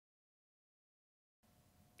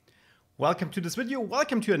Welcome to this video.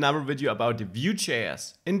 Welcome to another video about the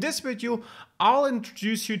VueJS. In this video, I'll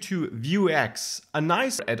introduce you to Vuex, a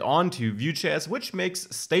nice add-on to VueJS which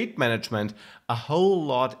makes state management a whole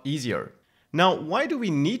lot easier. Now, why do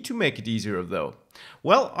we need to make it easier though?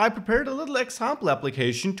 Well, I prepared a little example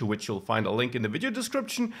application to which you'll find a link in the video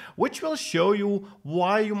description, which will show you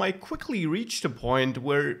why you might quickly reach the point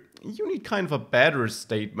where you need kind of a better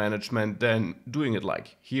state management than doing it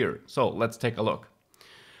like here. So let's take a look.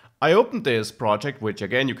 I opened this project, which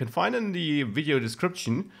again you can find in the video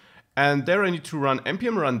description, and there I need to run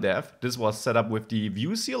npm run dev. This was set up with the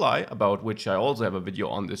Vue CLI, about which I also have a video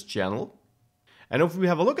on this channel. And if we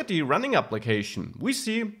have a look at the running application, we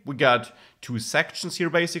see we got two sections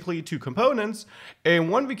here, basically two components.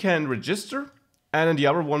 In one we can register, and in the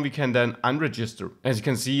other one we can then unregister. As you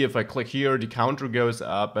can see, if I click here, the counter goes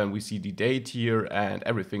up and we see the date here and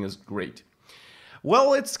everything is great.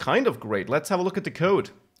 Well, it's kind of great. Let's have a look at the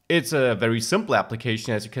code. It's a very simple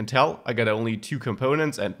application, as you can tell. I got only two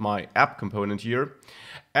components and my app component here.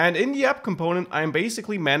 And in the app component, I'm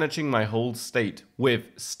basically managing my whole state. With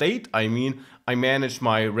state, I mean I manage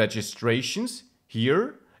my registrations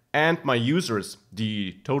here and my users,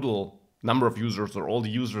 the total number of users or all the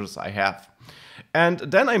users I have. And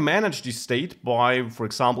then I manage the state by, for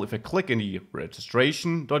example, if I click in the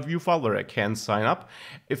registration.vue file where I can sign up,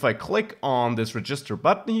 if I click on this register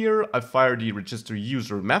button here, I fire the register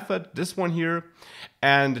user method, this one here,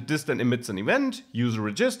 and this then emits an event, user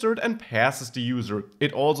registered, and passes the user.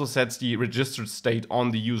 It also sets the registered state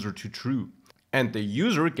on the user to true. And the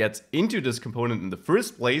user gets into this component in the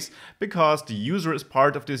first place because the user is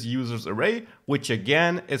part of this users array, which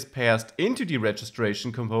again is passed into the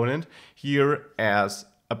registration component here as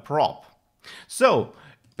a prop. So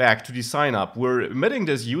back to the sign up, we're emitting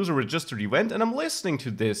this user registered event and I'm listening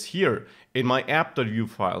to this here in my app.vue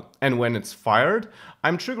file. And when it's fired,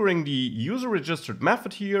 I'm triggering the user registered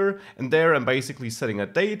method here, and there I'm basically setting a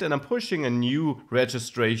date and I'm pushing a new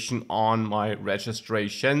registration on my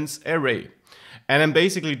registrations array. And I'm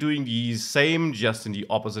basically doing the same, just in the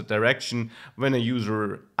opposite direction when a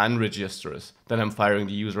user unregisters. Then I'm firing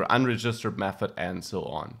the user unregistered method and so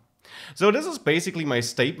on. So this is basically my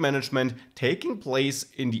state management taking place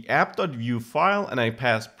in the app.vue file, and I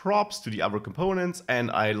pass props to the other components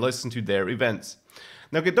and I listen to their events.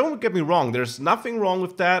 Now, don't get me wrong, there's nothing wrong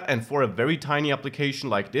with that, and for a very tiny application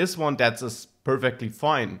like this one, that's perfectly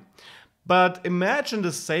fine. But imagine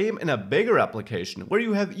the same in a bigger application where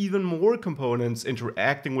you have even more components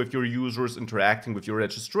interacting with your users, interacting with your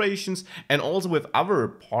registrations, and also with other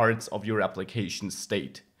parts of your application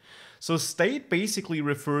state. So state basically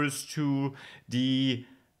refers to the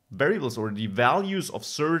variables or the values of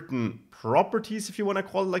certain properties, if you want to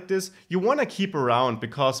call it like this, you want to keep around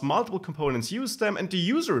because multiple components use them, and the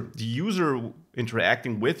user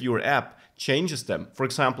interacting with your app changes them. For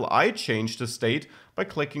example, I change the state by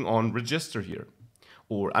clicking on register here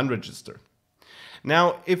or unregister.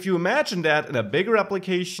 Now, if you imagine that in a bigger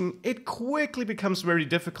application, it quickly becomes very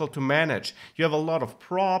difficult to manage. You have a lot of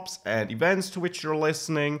props and events to which you're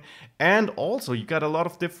listening, and also you got a lot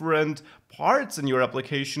of different parts in your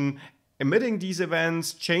application emitting these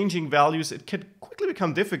events, changing values. It can quickly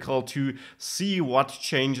become difficult to see what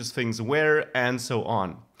changes things where and so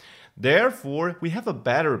on. Therefore, we have a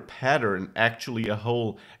better pattern, actually a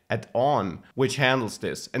whole add-on, which handles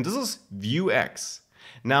this, and this is Vuex.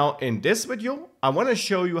 Now, in this video, I want to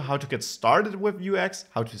show you how to get started with Vuex,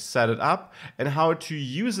 how to set it up, and how to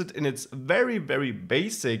use it in its very, very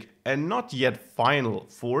basic and not yet final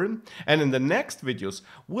form. And in the next videos,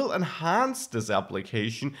 we'll enhance this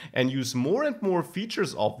application and use more and more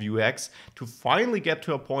features of Vuex to finally get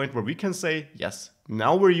to a point where we can say, yes,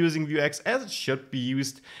 now we're using Vuex as it should be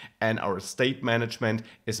used, and our state management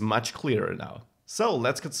is much clearer now. So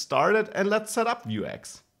let's get started and let's set up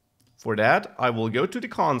Vuex. For that, I will go to the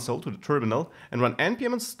console, to the terminal, and run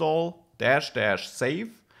npm install --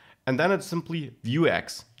 save, and then it's simply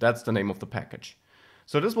Vuex. That's the name of the package.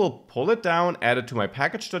 So this will pull it down, add it to my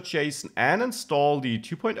package.json, and install the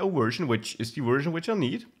 2.0 version, which is the version which I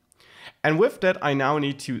need. And with that, I now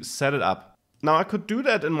need to set it up. Now, I could do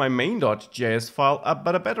that in my main.js file,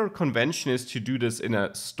 but a better convention is to do this in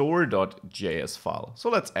a store.js file.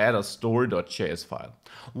 So let's add a store.js file.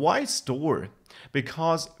 Why store?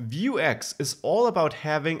 Because Vuex is all about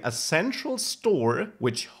having a central store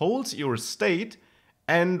which holds your state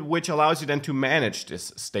and which allows you then to manage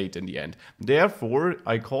this state in the end. Therefore,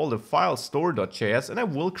 I call the file store.js and I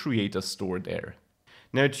will create a store there.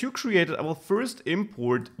 Now, to create it, I will first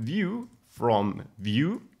import Vue from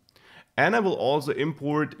Vue. And I will also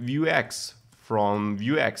import Vuex from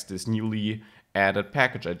Vuex, this newly added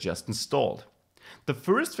package I just installed. The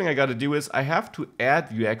first thing I got to do is I have to add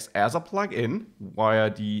Vuex as a plugin via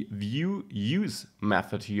the VueJS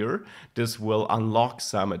method here. This will unlock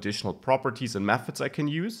some additional properties and methods I can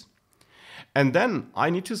use. And then I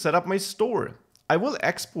need to set up my store. I will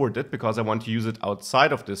export it because I want to use it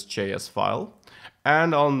outside of this JS file.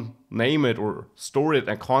 And I'll name it or store it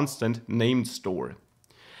a constant named store.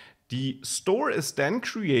 The store is then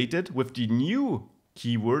created with the new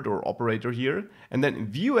keyword or operator here, and then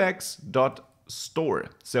vuex.store.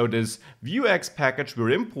 So this Vuex package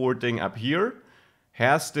we're importing up here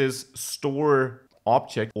has this store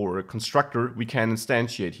object or constructor we can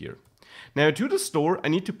instantiate here. Now to the store, I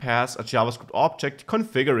need to pass a JavaScript object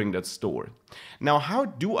configuring that store. Now how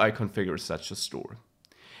do I configure such a store?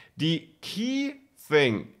 The key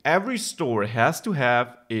thing every store has to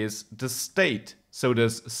have is the state. So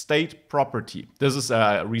this state property. This is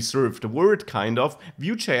a reserved word kind of.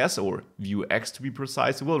 VueJS or Vuex to be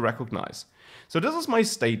precise will recognize. So this is my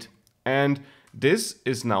state, and this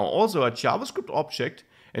is now also a JavaScript object,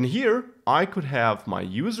 and here I could have my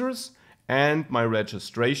users and my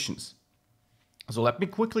registrations. So let me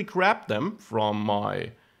quickly grab them from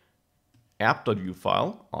my app.vue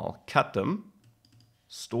file. I'll cut them,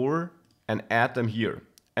 store, and add them here.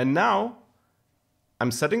 And now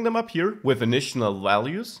I'm setting them up here with initial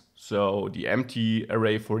values. So the empty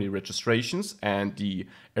array for the registrations and the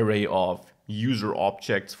array of user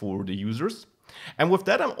objects for the users. And with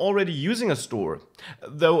that, I'm already using a store.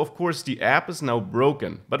 Though, of course, the app is now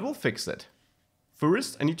broken, but we'll fix it.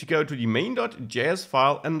 First, I need to go to the main.js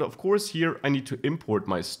file, and of course here I need to import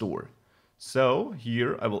my store. So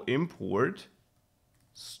here I will import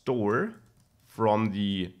store from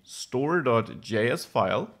the store.js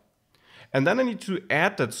file, and then I need to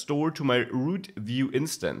add that store to my root Vue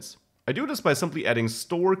instance. I do this by simply adding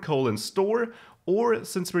store:store, or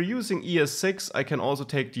since we're using ES6, I can also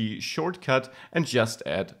take the shortcut and just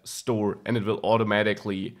add store, and it will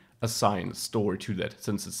automatically assign store to that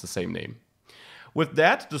since it's the same name. With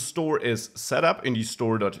that, the store is set up in the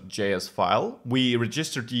store.js file. We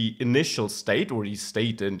registered the initial state, or the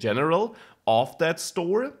state in general, of that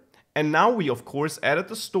store. And now we, of course, added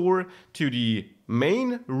the store to the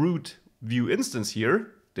main root Vue instance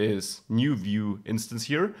here, this new Vue instance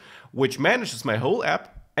here, which manages my whole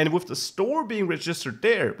app. And with the store being registered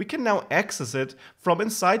there, we can now access it from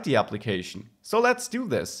inside the application. So let's do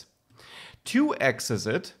this. To access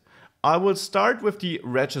it, I will start with the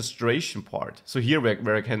registration part. So here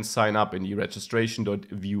where I can sign up in the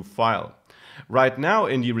registration.vue file. Right now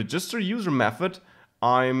in the register user method,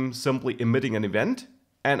 I'm simply emitting an event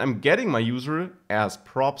and I'm getting my user as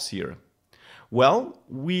props here. Well,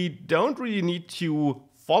 we don't really need to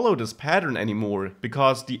follow this pattern anymore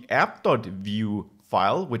because the app.vue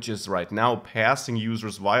file, which is right now passing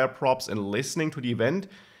users via props and listening to the event,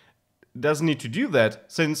 doesn't need to do that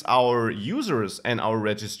since our users and our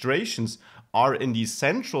registrations are in the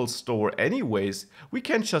central store anyways. We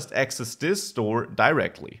can just access this store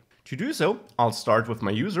directly. To do so, I'll start with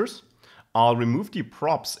my users. I'll remove the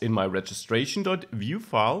props in my registration.vue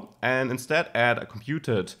file and instead add a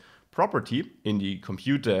computed property in the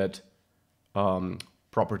computed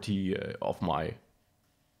property of my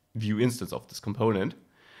Vue instance of this component.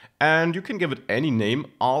 And you can give it any name.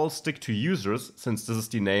 I'll stick to users since this is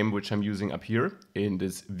the name which I'm using up here in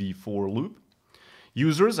this v4 loop.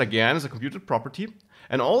 Users, again, is a computed property.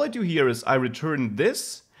 And all I do here is I return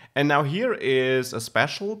this. And now here is a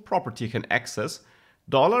special property you can access.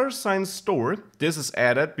 $store. This is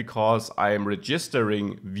added because I am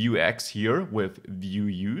registering Vuex here with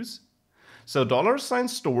VueJS. So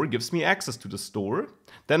 $store gives me access to the store.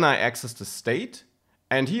 Then I access the state.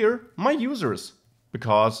 And here, my users.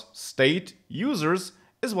 Because state users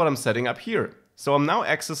is what I'm setting up here. So I'm now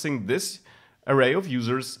accessing this array of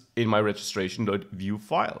users in my registration.vue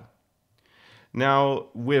file. Now,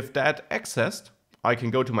 with that accessed, I can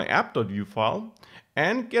go to my app.vue file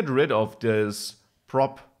and get rid of this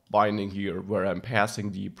prop binding here where I'm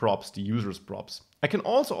passing the props, the users props. I can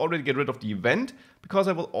also already get rid of the event because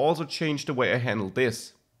I will also change the way I handle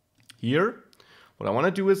this. Here, what I want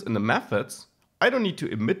to do is in the methods, I don't need to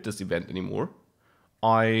emit this event anymore.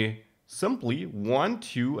 I simply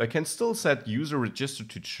I can still set user register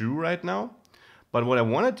to true right now. But what I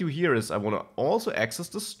want to do here is I want to also access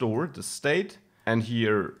the store, the state, and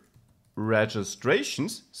here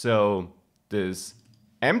registrations. So this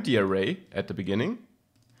empty array at the beginning.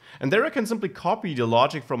 And there I can simply copy the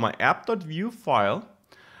logic from my app.vue file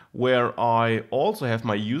where I also have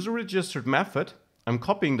my user registered method. I'm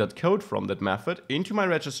copying that code from that method into my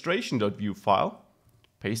registration.vue file,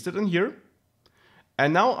 paste it in here.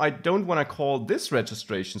 And now I don't want to call this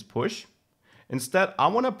registrations push. Instead, I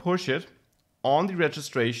want to push it on the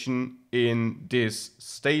registration in this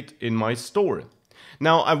state in my store.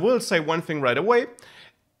 Now, I will say one thing right away.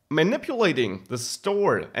 Manipulating the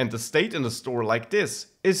store and the state in the store like this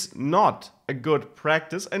is not a good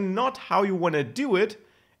practice and not how you want to do it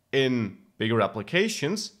in bigger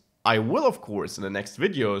applications. I will, of course, in the next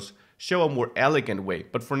videos show a more elegant way,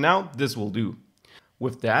 but for now, this will do.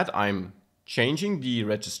 With that, I'm changing the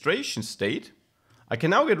registration state. I can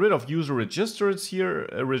now get rid of user registered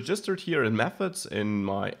here in methods in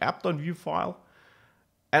my app.vue file.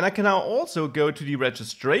 And I can now also go to the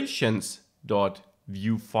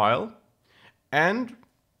registrations.vue file and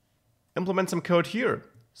implement some code here.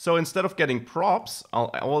 So instead of getting props, I'll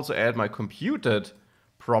also add my computed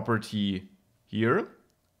property here.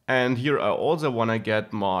 And here I also want to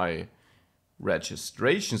get my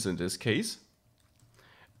registrations in this case.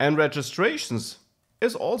 And registrations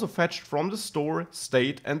is also fetched from the store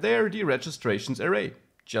state, and there the registrations array.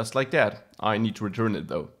 Just like that. I need to return it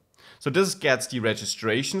though. So this gets the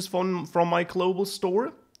registrations from my global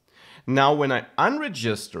store. Now when I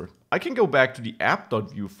unregister, I can go back to the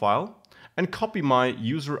app.vue file and copy my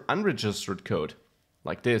user unregistered code,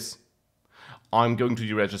 like this. I'm going to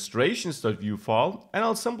the registrations.vue file and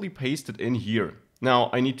I'll simply paste it in here. Now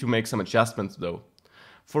I need to make some adjustments though.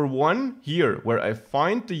 For one, here where I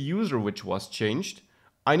find the user which was changed,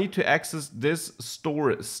 I need to access this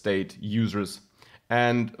store state users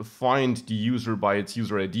and find the user by its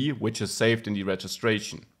user ID, which is saved in the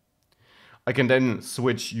registration. I can then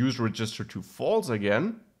switch user register to false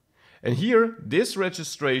again. And here, this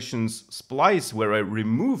registrations splice where I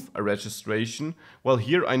remove a registration, well,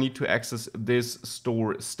 here I need to access this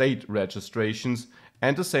store state registrations,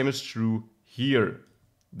 and the same is true here,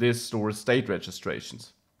 this store state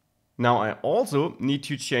registrations. Now I also need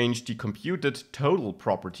to change the computed total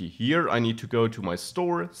property. Here I need to go to my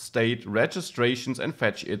store state registrations and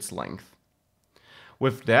fetch its length.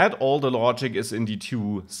 With that, all the logic is in the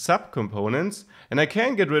two subcomponents, and I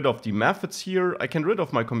can get rid of the methods here. I can get rid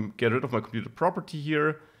of my computed property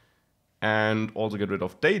here, and also get rid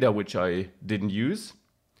of data which I didn't use.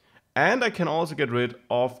 And I can also get rid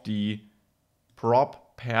of the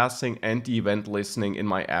prop passing and the event listening in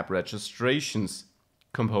my app registrations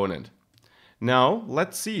component. Now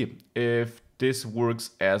let's see if this works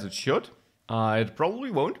as it should. It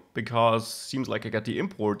probably won't, because it seems like I got the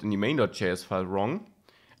import in the main.js file wrong.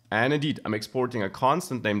 And indeed, I'm exporting a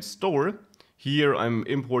constant named store. Here I'm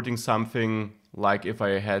importing something like if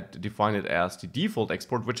I had defined it as the default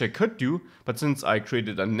export, which I could do, but since I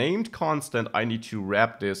created a named constant, I need to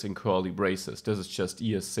wrap this in curly braces. This is just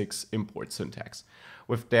ES6 import syntax.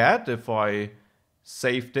 With that, if I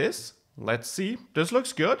save this, let's see, this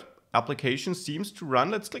looks good. Application seems to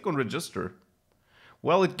run. Let's click on register.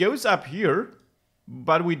 Well, it goes up here,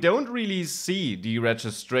 but we don't really see the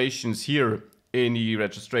registrations here in the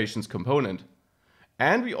registrations component.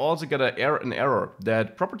 And we also get an error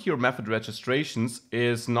that property or method registrations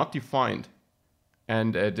is not defined.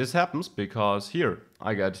 And this happens because here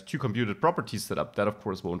I got two computed properties set up. That of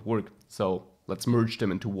course won't work. So let's merge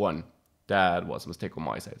them into one. That was a mistake on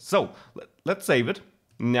my side. So let's save it.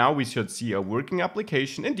 Now we should see a working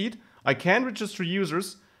application. Indeed, I can register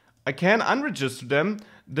users. I can unregister them.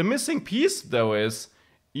 The missing piece though is,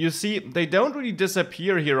 you see, they don't really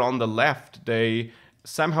disappear here on the left. They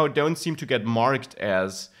somehow don't seem to get marked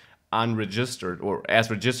as unregistered, or as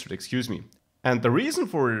registered, excuse me. And the reason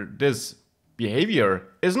for this behavior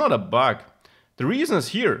is not a bug. The reason is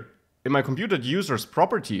here in my computed users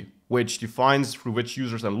property, which defines through which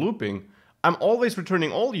users I'm looping. I'm always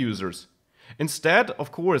returning all users. Instead,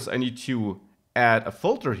 of course, I need to add a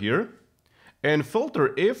filter here and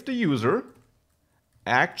filter if the user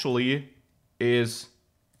actually is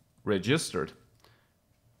registered.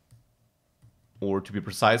 Or to be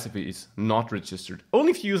precise, if it is not registered.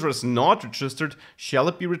 Only if the user is not registered shall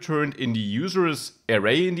it be returned in the user's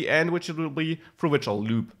array in the end, which it will be, through which I'll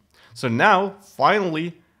loop. So now,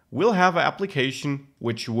 finally, we'll have an application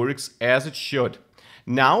which works as it should.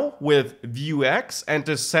 Now with Vuex and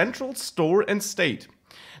the central store and state.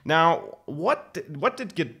 Now, what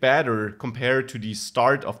did get better compared to the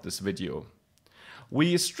start of this video?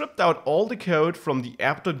 We stripped out all the code from the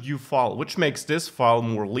app.vue file, which makes this file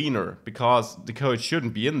more leaner, because the code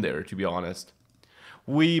shouldn't be in there, to be honest.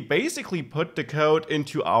 We basically put the code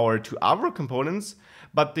into our two other components,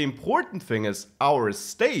 but the important thing is our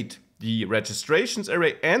state, the registrations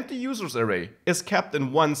array and the users array, is kept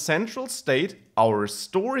in one central state, our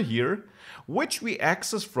store here, which we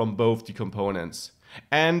access from both the components.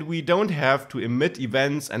 And we don't have to emit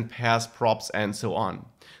events and pass props and so on.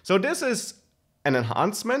 So this is an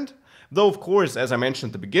enhancement, Though of course, as I mentioned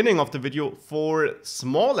at the beginning of the video, for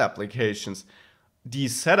small applications, the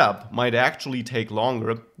setup might actually take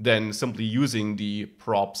longer than simply using the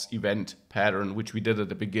props event pattern, which we did at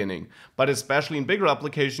the beginning. But especially in bigger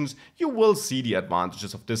applications, you will see the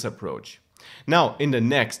advantages of this approach. Now, in the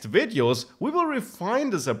next videos, we will refine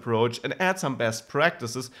this approach and add some best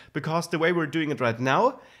practices, because the way we're doing it right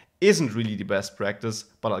now isn't really the best practice,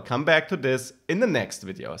 but I'll come back to this in the next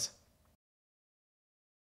videos.